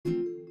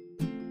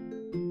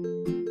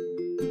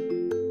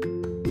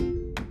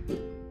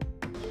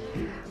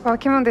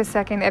Welcome on the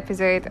second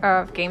episode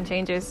of Game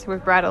Changers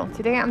with Brattle.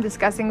 Today I'm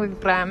discussing with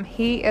Bram.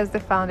 He is the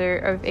founder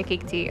of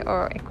Equicty,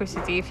 or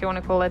Equicty if you want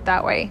to call it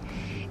that way.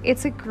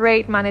 It's a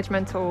great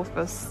management tool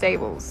for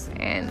stables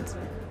and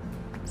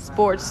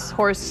sports,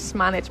 horse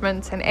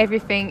management, and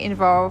everything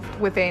involved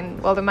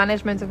within, the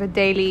management of the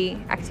daily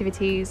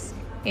activities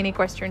in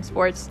equestrian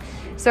sports.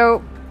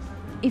 So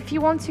if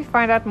you want to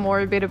find out more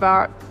a bit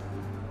about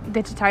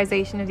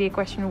digitization of the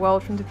equestrian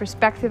world from the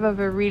perspective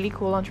of a really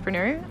cool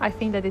entrepreneur, I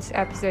think that this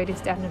episode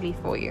is definitely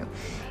for you.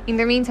 In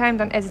the meantime,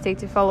 don't hesitate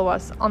to follow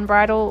us on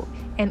Bridle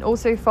and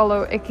also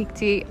follow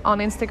Equicty on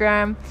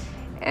Instagram.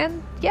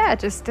 And yeah,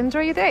 just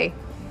enjoy your day.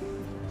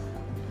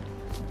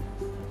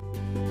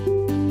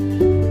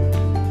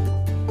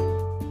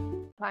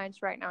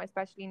 Clients right now,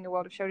 especially in the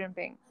world of show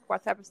jumping,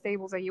 what type of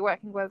stables are you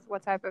working with?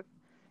 What type of,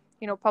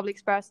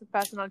 public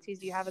personalities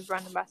do you have as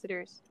brand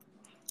ambassadors?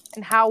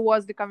 And how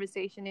was the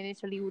conversation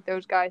initially with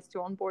those guys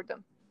to onboard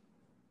them?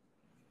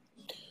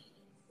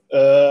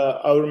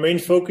 Our main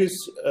focus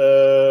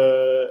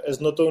is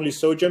not only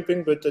show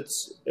jumping, but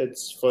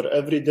it's for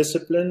every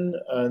discipline,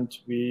 and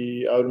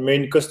our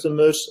main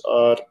customers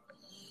are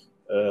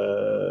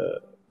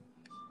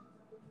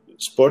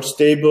sports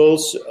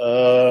stables,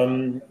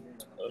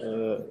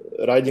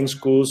 riding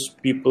schools,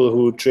 people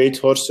who trade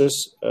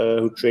horses,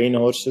 who train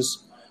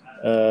horses.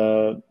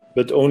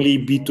 But only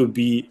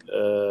B2B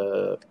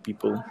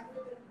people.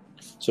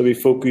 So we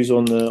focus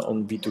on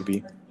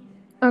B2B.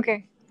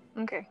 Okay.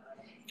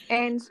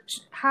 And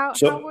how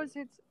was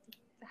it?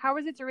 How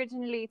was it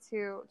originally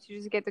to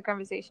just get the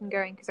conversation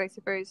going? Because I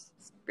suppose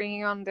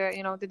bringing on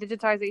the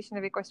digitization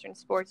of equestrian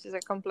sports is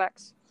a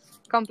complex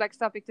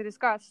topic to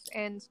discuss,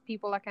 and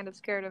people are kind of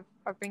scared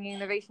of bringing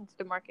innovation to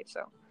the market.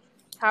 So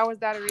how was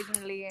that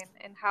originally,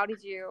 and how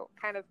did you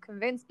kind of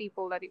convince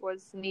people that it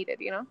was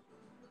needed?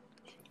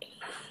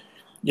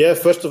 Yeah,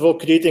 first of all,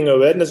 creating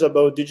awareness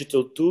about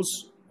digital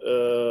tools.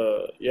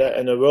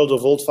 In a world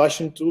of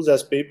old-fashioned tools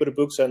as paper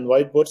books and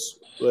whiteboards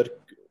were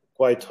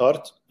quite hard.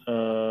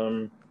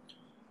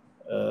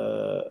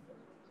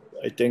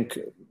 I think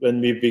when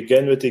we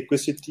began with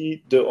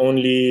Equicty, the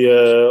only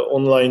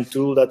online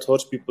tool that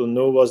horse people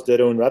know was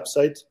their own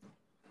website.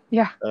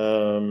 Yeah.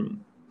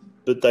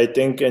 But I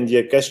think in the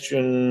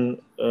equestrian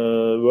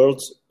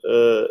world,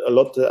 a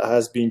lot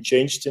has been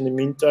changed in the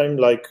meantime.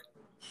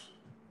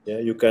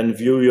 You can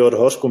view your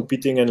horse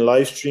competing in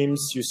live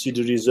streams. You see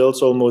the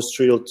results almost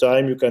real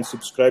time. You can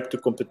subscribe to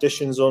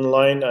competitions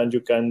online, and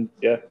you can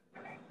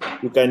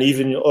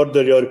even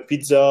order your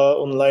pizza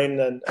online,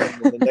 and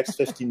in the next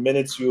 15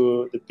 minutes,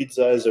 the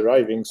pizza is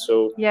arriving.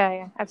 So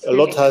yeah,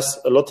 absolutely.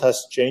 A lot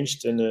has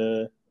changed in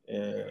the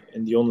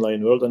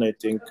online world, and I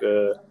think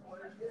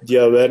the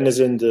awareness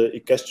in the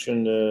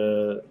equestrian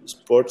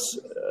sports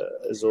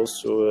is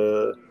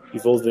also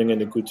evolving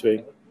in a good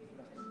way.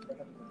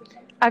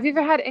 Have you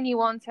ever had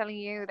anyone telling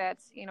you that,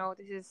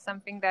 this is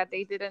something that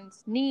they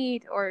didn't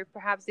need or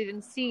perhaps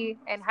didn't see,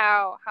 and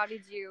how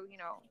did you,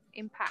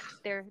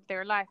 impact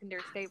their life in their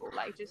stable?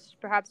 Like, just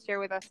perhaps share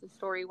with us a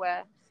story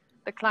where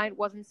the client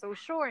wasn't so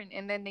sure,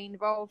 and then they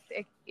involved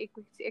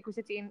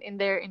Equicty in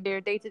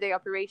their day-to-day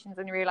operations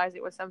and realized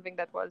it was something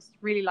that was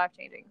really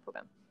life-changing for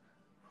them.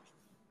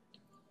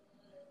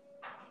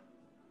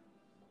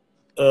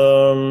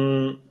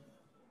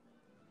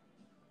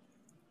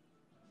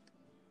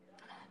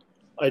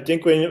 I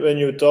think when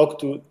you talk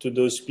to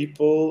those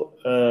people,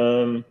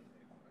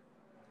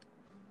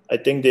 I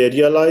think they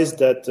realize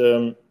that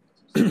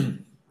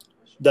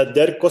that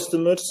their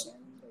customers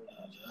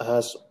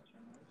has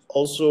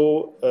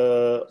also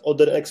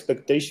other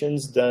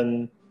expectations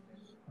than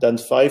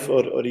 5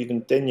 or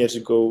even 10 years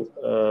ago.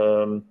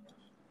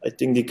 I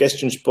think the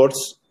equestrian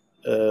sports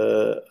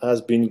has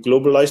been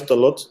globalized a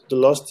lot the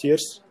last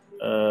years,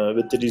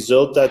 with the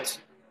result that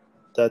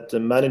the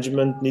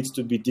management needs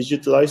to be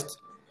digitalized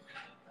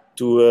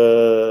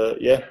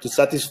to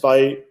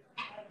satisfy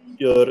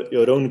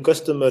your own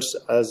customers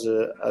as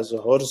a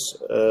horse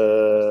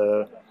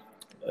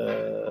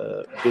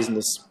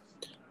business.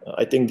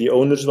 I think the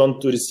owners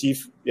want to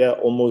receive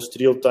almost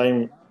real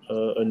time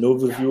an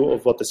overview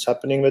of what is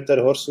happening with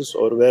their horses,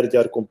 or where they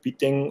are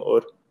competing,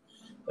 or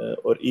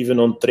even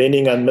on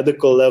training and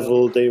medical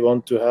level, they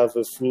want to have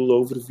a full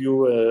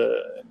overview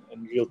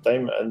in real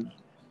time. And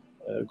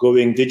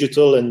going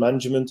digital in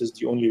management is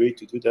the only way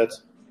to do that.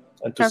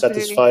 And to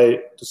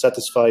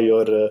satisfy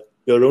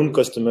your own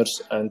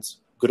customers and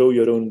grow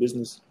your own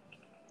business.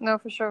 No,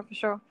 for sure.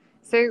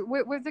 So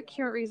with the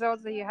current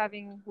results that you're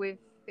having with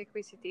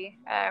Equicty,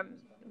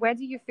 where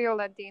do you feel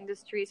that the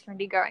industry is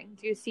currently going?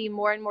 Do you see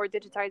more and more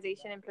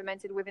digitization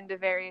implemented within the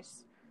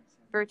various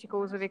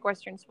verticals of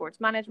equestrian sports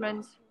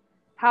management?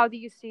 How do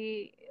you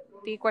see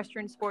the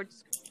equestrian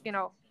sports,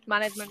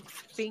 management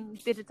being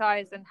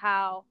digitized, and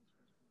how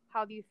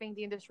do you think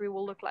the industry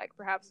will look like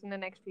perhaps in the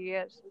next few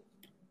years?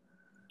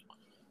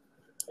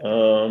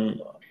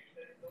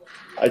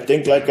 I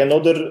think like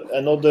another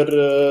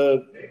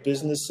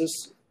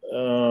businesses,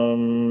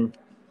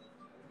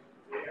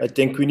 I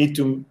think we need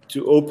to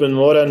open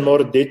more and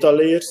more data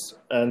layers,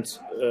 and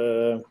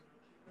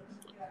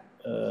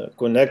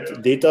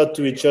connect data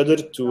to each other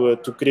to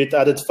create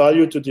added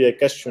value to the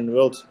equestrian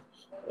world.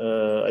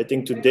 I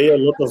think today a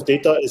lot of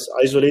data is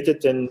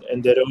isolated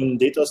in their own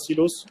data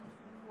silos.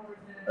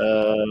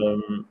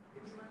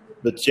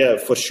 But yeah,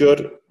 for sure,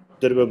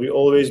 there will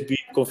always be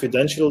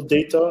confidential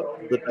data,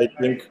 but I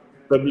think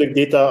public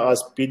data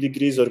as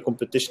pedigrees or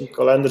competition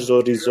calendars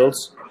or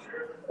results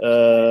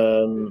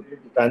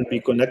can be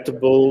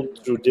connectable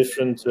through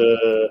different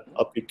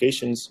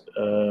applications,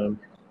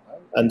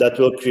 and that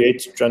will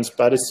create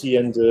transparency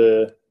in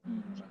the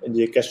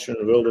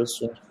equestrian world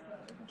also.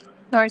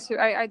 No, so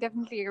I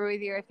definitely agree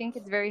with you. I think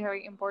it's very,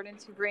 very important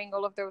to bring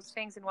all of those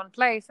things in one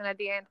place, and at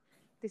the end,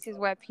 this is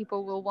where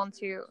people will want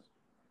to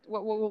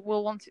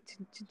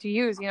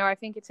use. I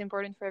think it's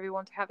important for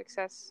everyone to have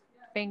access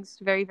to things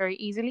very, very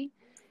easily,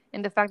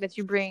 and the fact that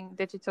you bring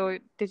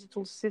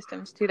digital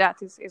systems to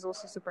that is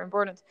also super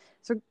important.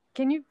 So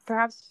can you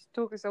perhaps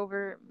talk us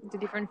over the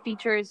different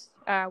features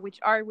which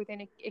are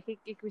within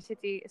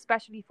Equicity,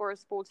 especially for a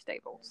sports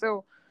stable?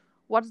 So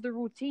what's the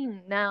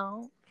routine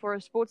now for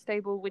a sports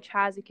stable which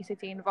has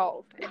Equicity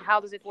involved, and how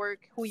does it work?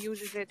 Who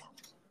uses it?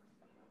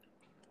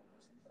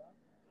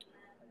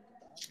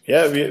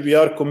 Yeah, we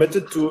are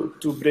committed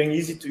to bring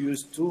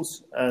easy-to-use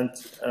tools and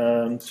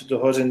to the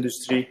horse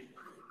industry,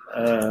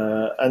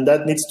 and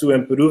that needs to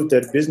improve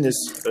their business,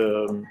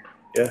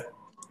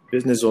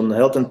 business on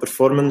health and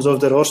performance of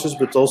their horses,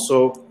 but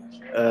also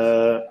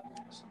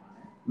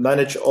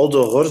manage all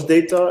the horse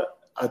data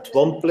at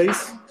one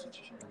place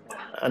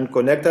and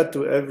connect that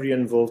to every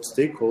involved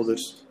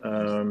stakeholders.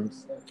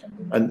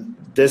 And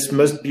this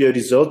must be a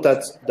result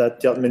that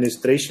the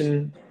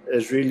administration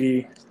is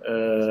really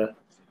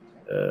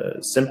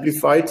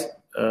simplified,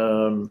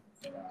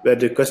 where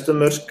the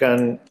customers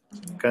can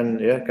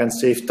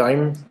save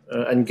time,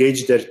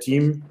 engage their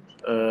team.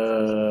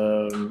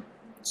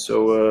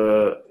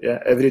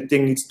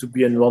 Everything needs to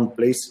be in one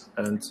place,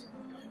 and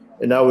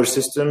in our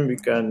system we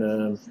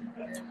can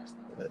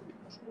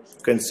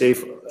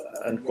save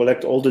and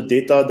collect all the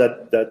data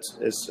that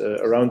is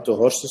around the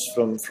horses,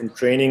 from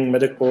training,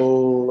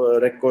 medical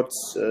records,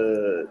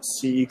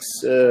 CX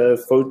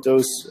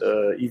photos,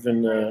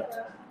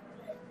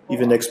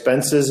 even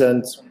expenses,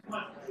 and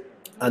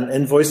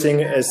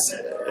invoicing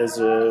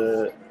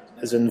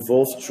is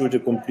involved through the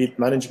complete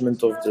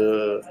management of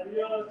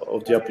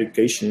the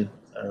application.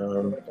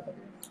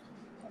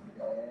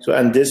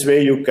 And this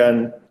way you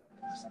can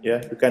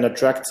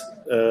attract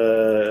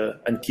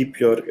and keep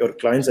your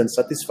clients and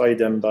satisfy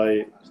them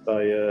by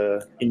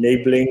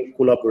enabling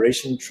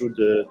collaboration through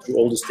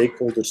all the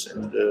stakeholders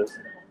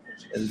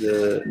in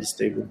the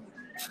stable.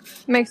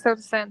 Makes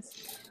total sense.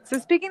 So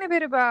speaking a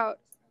bit about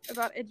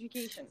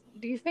education,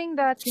 do you think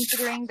that,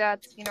 considering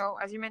that,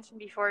 as you mentioned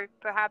before,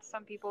 perhaps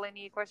some people in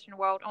the equestrian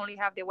world only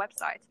have their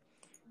website,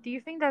 do you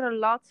think that a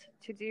lot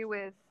to do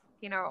with,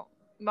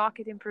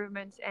 market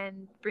improvements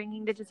and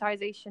bringing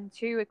digitization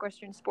to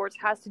equestrian sports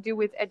has to do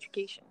with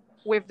education,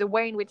 with the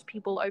way in which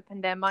people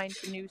open their mind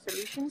to new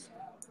solutions,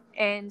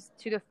 and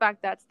to the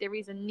fact that there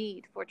is a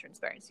need for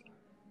transparency?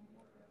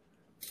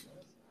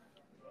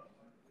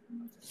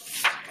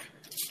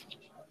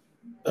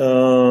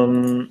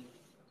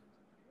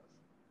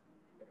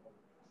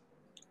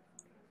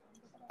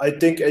 I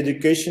think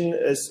education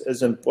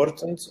is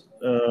important,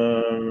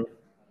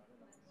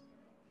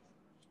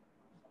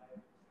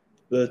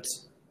 but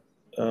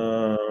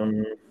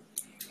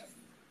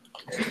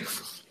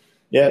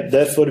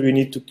therefore we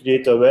need to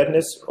create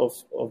awareness of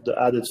the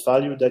added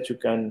value that you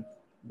can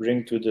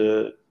bring to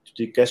the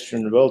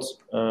equestrian world.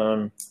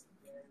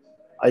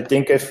 I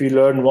think if we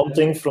learn one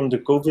thing from the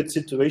COVID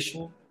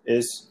situation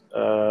is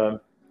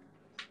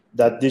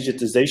that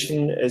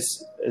digitization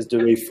is the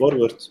way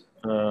forward.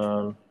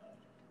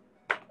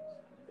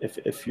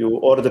 If you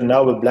order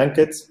now a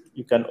blanket,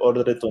 you can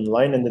order it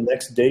online, and the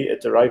next day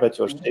it arrives at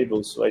your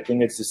stable. So I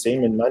think it's the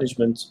same in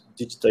management.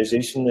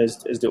 Digitization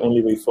is the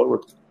only way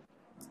forward.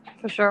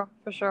 For sure,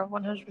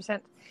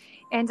 100%.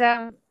 And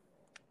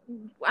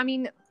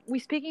we're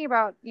speaking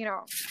about,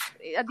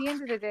 at the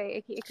end of the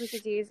day,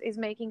 Equicity is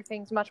making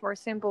things much more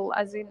simple.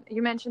 As in,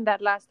 you mentioned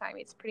that last time,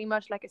 it's pretty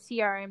much like a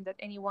CRM that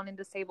anyone in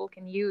the stable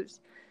can use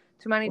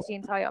to manage the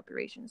entire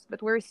operations.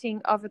 But we're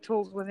seeing other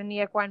tools within the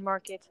equine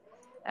market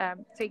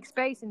take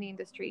space in the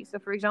industry. So,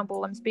 for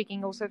example, I'm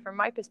speaking also from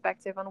my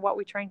perspective on what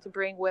we're trying to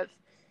bring with,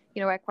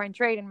 equine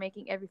trade and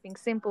making everything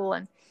simple.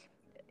 And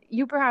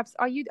you perhaps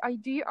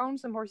do you own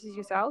some horses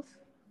yourself?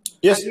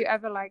 Yes. Have you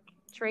ever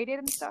traded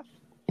and stuff?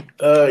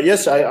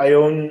 Yes, I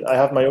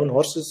have my own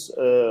horses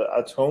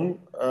at home,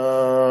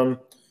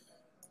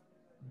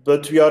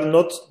 but we are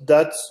not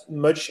that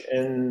much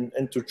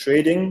into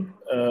trading.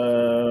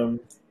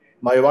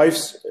 My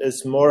wife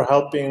is more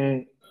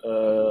helping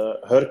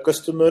her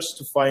customers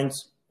to find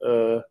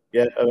a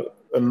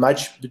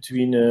match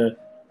between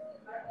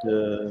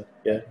the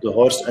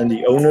horse and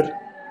the owner.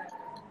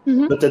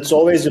 Mm-hmm. But it's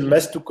always a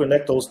mess to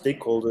connect all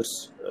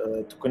stakeholders,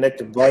 to connect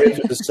the buyer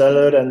to the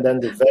seller and then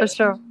the vet. For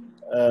sure.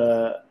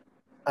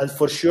 And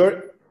for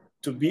sure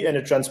to be in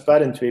a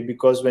transparent way,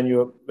 because when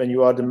you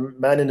are the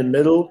man in the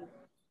middle,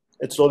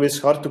 it's always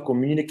hard to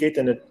communicate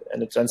in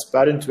a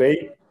transparent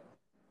way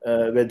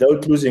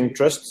without losing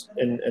trust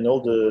in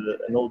all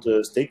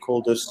the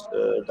stakeholders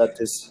that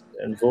is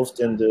involved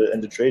in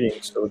the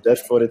trading. So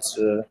therefore, it's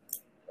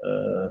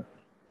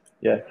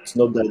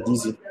not that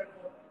easy.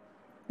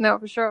 No,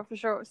 for sure.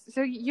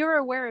 So you're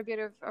aware a bit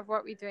of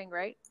what we're doing,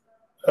 right?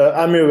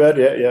 I'm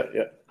aware.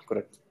 Yeah,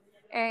 correct.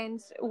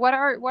 And what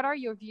are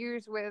your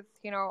views with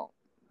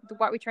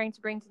what we're trying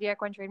to bring to the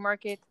equine trade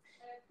market,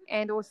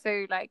 and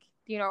also like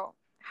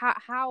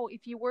how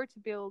if you were to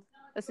build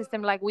a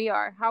system like we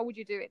are, how would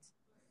you do it?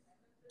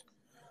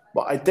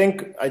 But I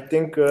think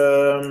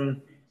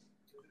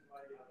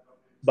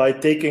by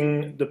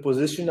taking the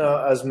position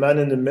as man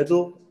in the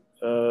middle,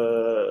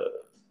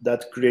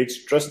 that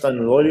creates trust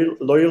and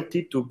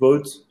loyalty to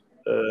both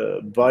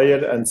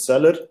buyer and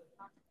seller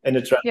in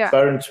a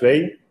transparent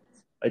way.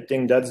 I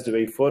think that's the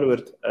way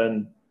forward,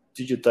 and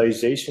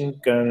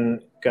digitization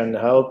can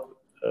help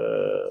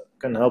a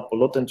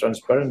lot in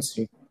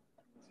transparency.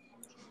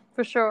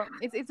 For sure,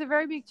 it's a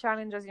very big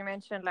challenge, as you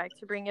mentioned, like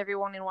to bring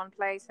everyone in one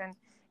place, and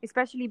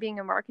especially being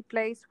a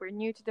marketplace, we're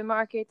new to the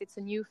market. It's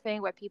a new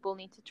thing where people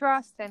need to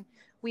trust, and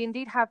we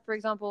indeed have, for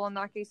example, in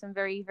our case, some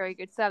very, very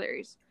good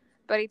sellers.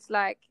 But it's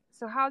like,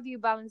 so how do you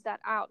balance that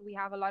out? We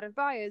have a lot of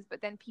buyers,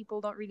 but then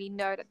people don't really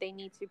know that they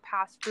need to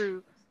pass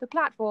through the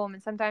platform,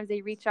 and sometimes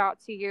they reach out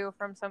to you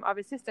from some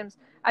other systems.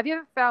 Have you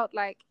ever felt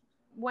like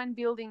when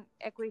building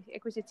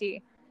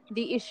Equicty,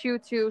 the issue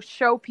to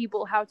show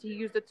people how to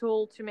use the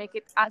tool to make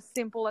it as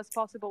simple as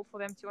possible for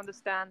them to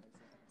understand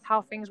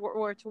how things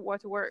were to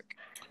work?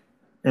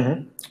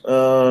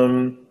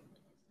 Mm-hmm.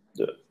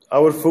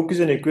 Our focus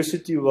in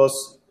Equicty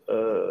was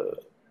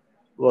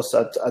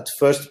at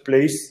first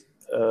place.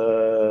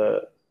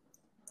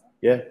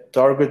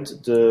 Target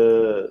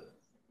the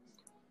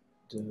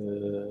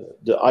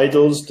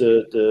idols,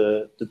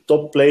 the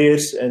top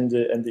players in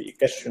the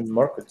equestrian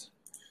market.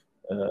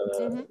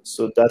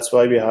 So that's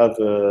why we have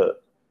a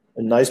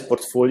nice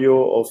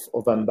portfolio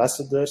of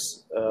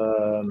ambassadors.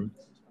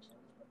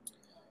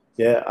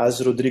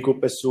 As Rodrigo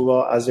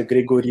Pessoa, as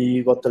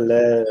Gregory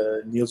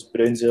Watelet, Niels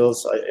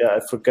Bruinzels. I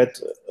forget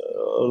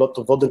a lot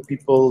of other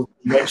people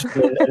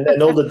mentioned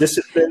in all the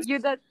disciplines.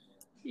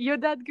 You're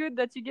that good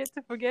that you get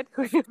to forget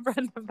who your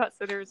brand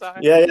ambassadors are.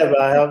 But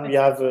we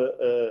have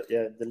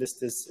the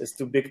list is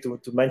too big to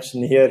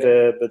mention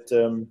here.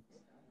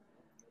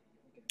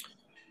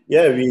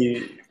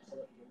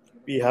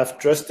 We have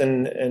trust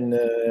in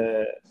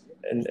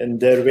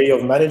their way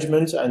of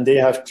management, and they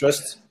have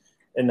trust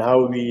in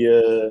how we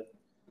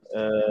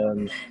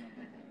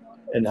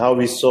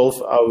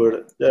solve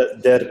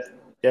their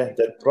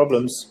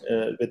problems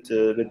with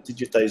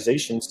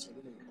digitizations,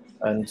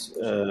 and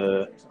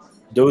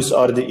those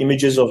are the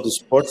images of the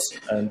sports,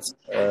 and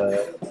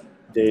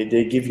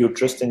they give you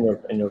trust in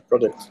your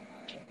product.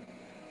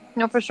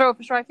 No, for sure.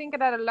 I think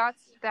that a lot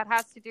that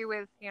has to do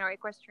with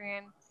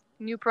equestrian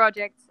new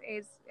projects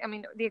is,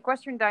 the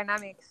equestrian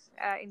dynamics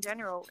in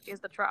general is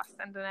the trust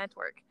and the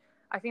network.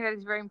 I think that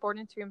it's very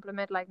important to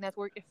implement like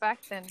network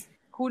effects and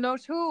who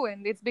knows who,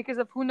 and it's because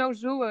of who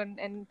knows who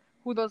and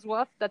who does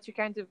what that you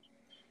kind of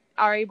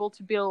are able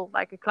to build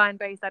like a client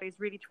base that is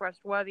really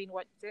trustworthy in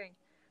what you're doing.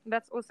 And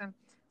that's awesome.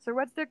 So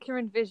what's the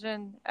current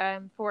vision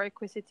for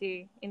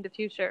Equicty in the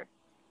future?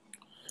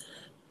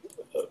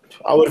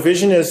 Our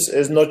vision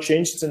is not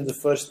changed since the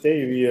first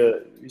day.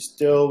 We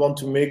still want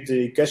to make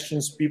the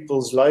equestrian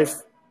people's life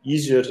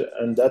easier,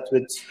 and that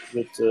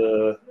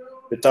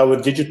with our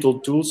digital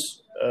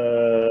tools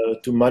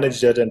to manage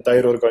their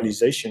entire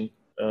organization.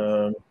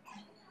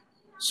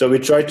 So we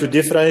try to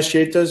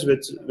differentiate us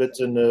with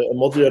a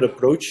modular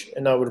approach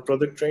in our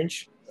product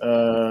range,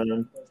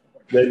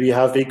 where we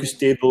have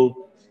Equistable,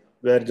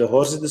 where the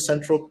horse is the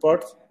central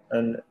part,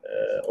 and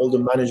all the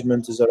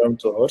management is around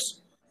the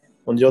horse.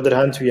 On the other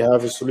hand, we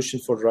have a solution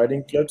for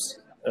riding clubs,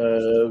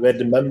 where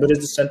the member is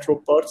the central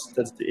part.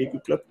 That's the Equi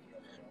Club.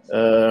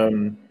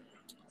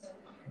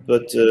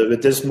 But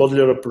with this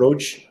modular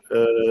approach,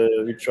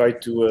 we try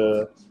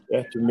to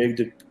make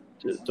the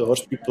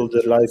horse people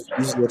their life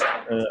easier,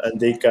 and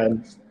they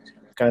can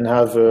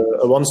have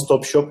a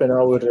one-stop shop in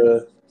our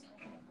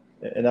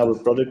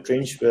product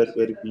range, where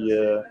we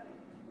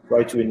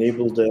try to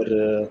enable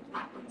their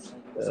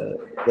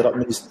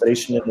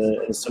administration in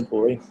a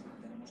simple way.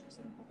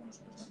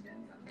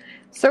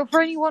 So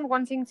for anyone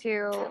wanting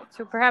to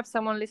perhaps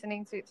someone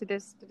listening to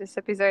this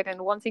episode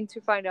and wanting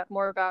to find out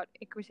more about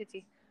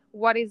Equicty,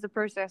 what is the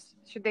process?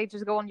 Should they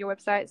just go on your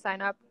website,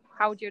 sign up?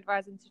 How would you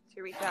advise them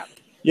to reach out?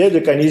 Yeah,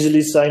 they can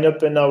easily sign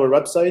up in our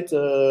website.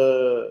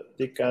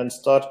 They can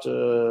start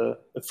a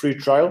free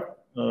trial,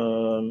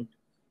 and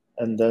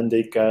then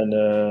they can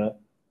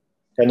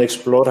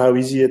explore how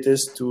easy it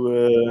is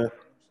to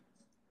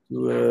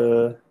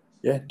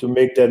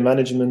make their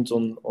management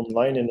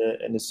online in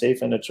a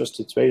safe and a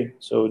trusted way.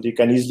 So they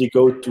can easily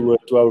go to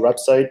our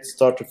website,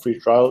 start a free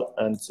trial,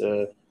 and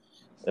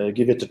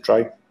give it a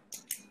try.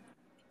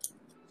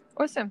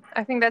 Awesome.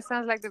 I think that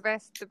sounds like the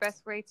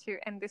best way to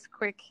end this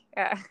quick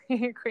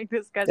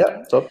discussion.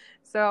 Yeah, top.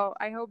 So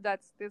I hope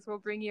that this will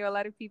bring you a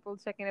lot of people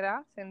checking it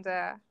out, and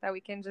that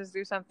we can just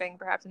do something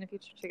perhaps in the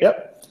future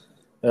together.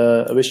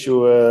 Yeah. I wish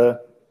you a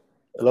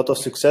lot of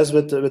success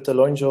with the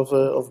launch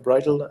of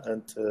Bridal,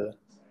 and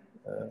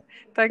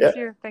Thank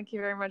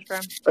you very much,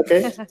 Bram.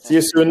 Okay, see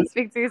you soon.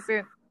 Speak to you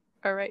soon.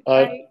 All right,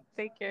 Bye. bye.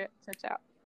 Take care. Ciao, ciao.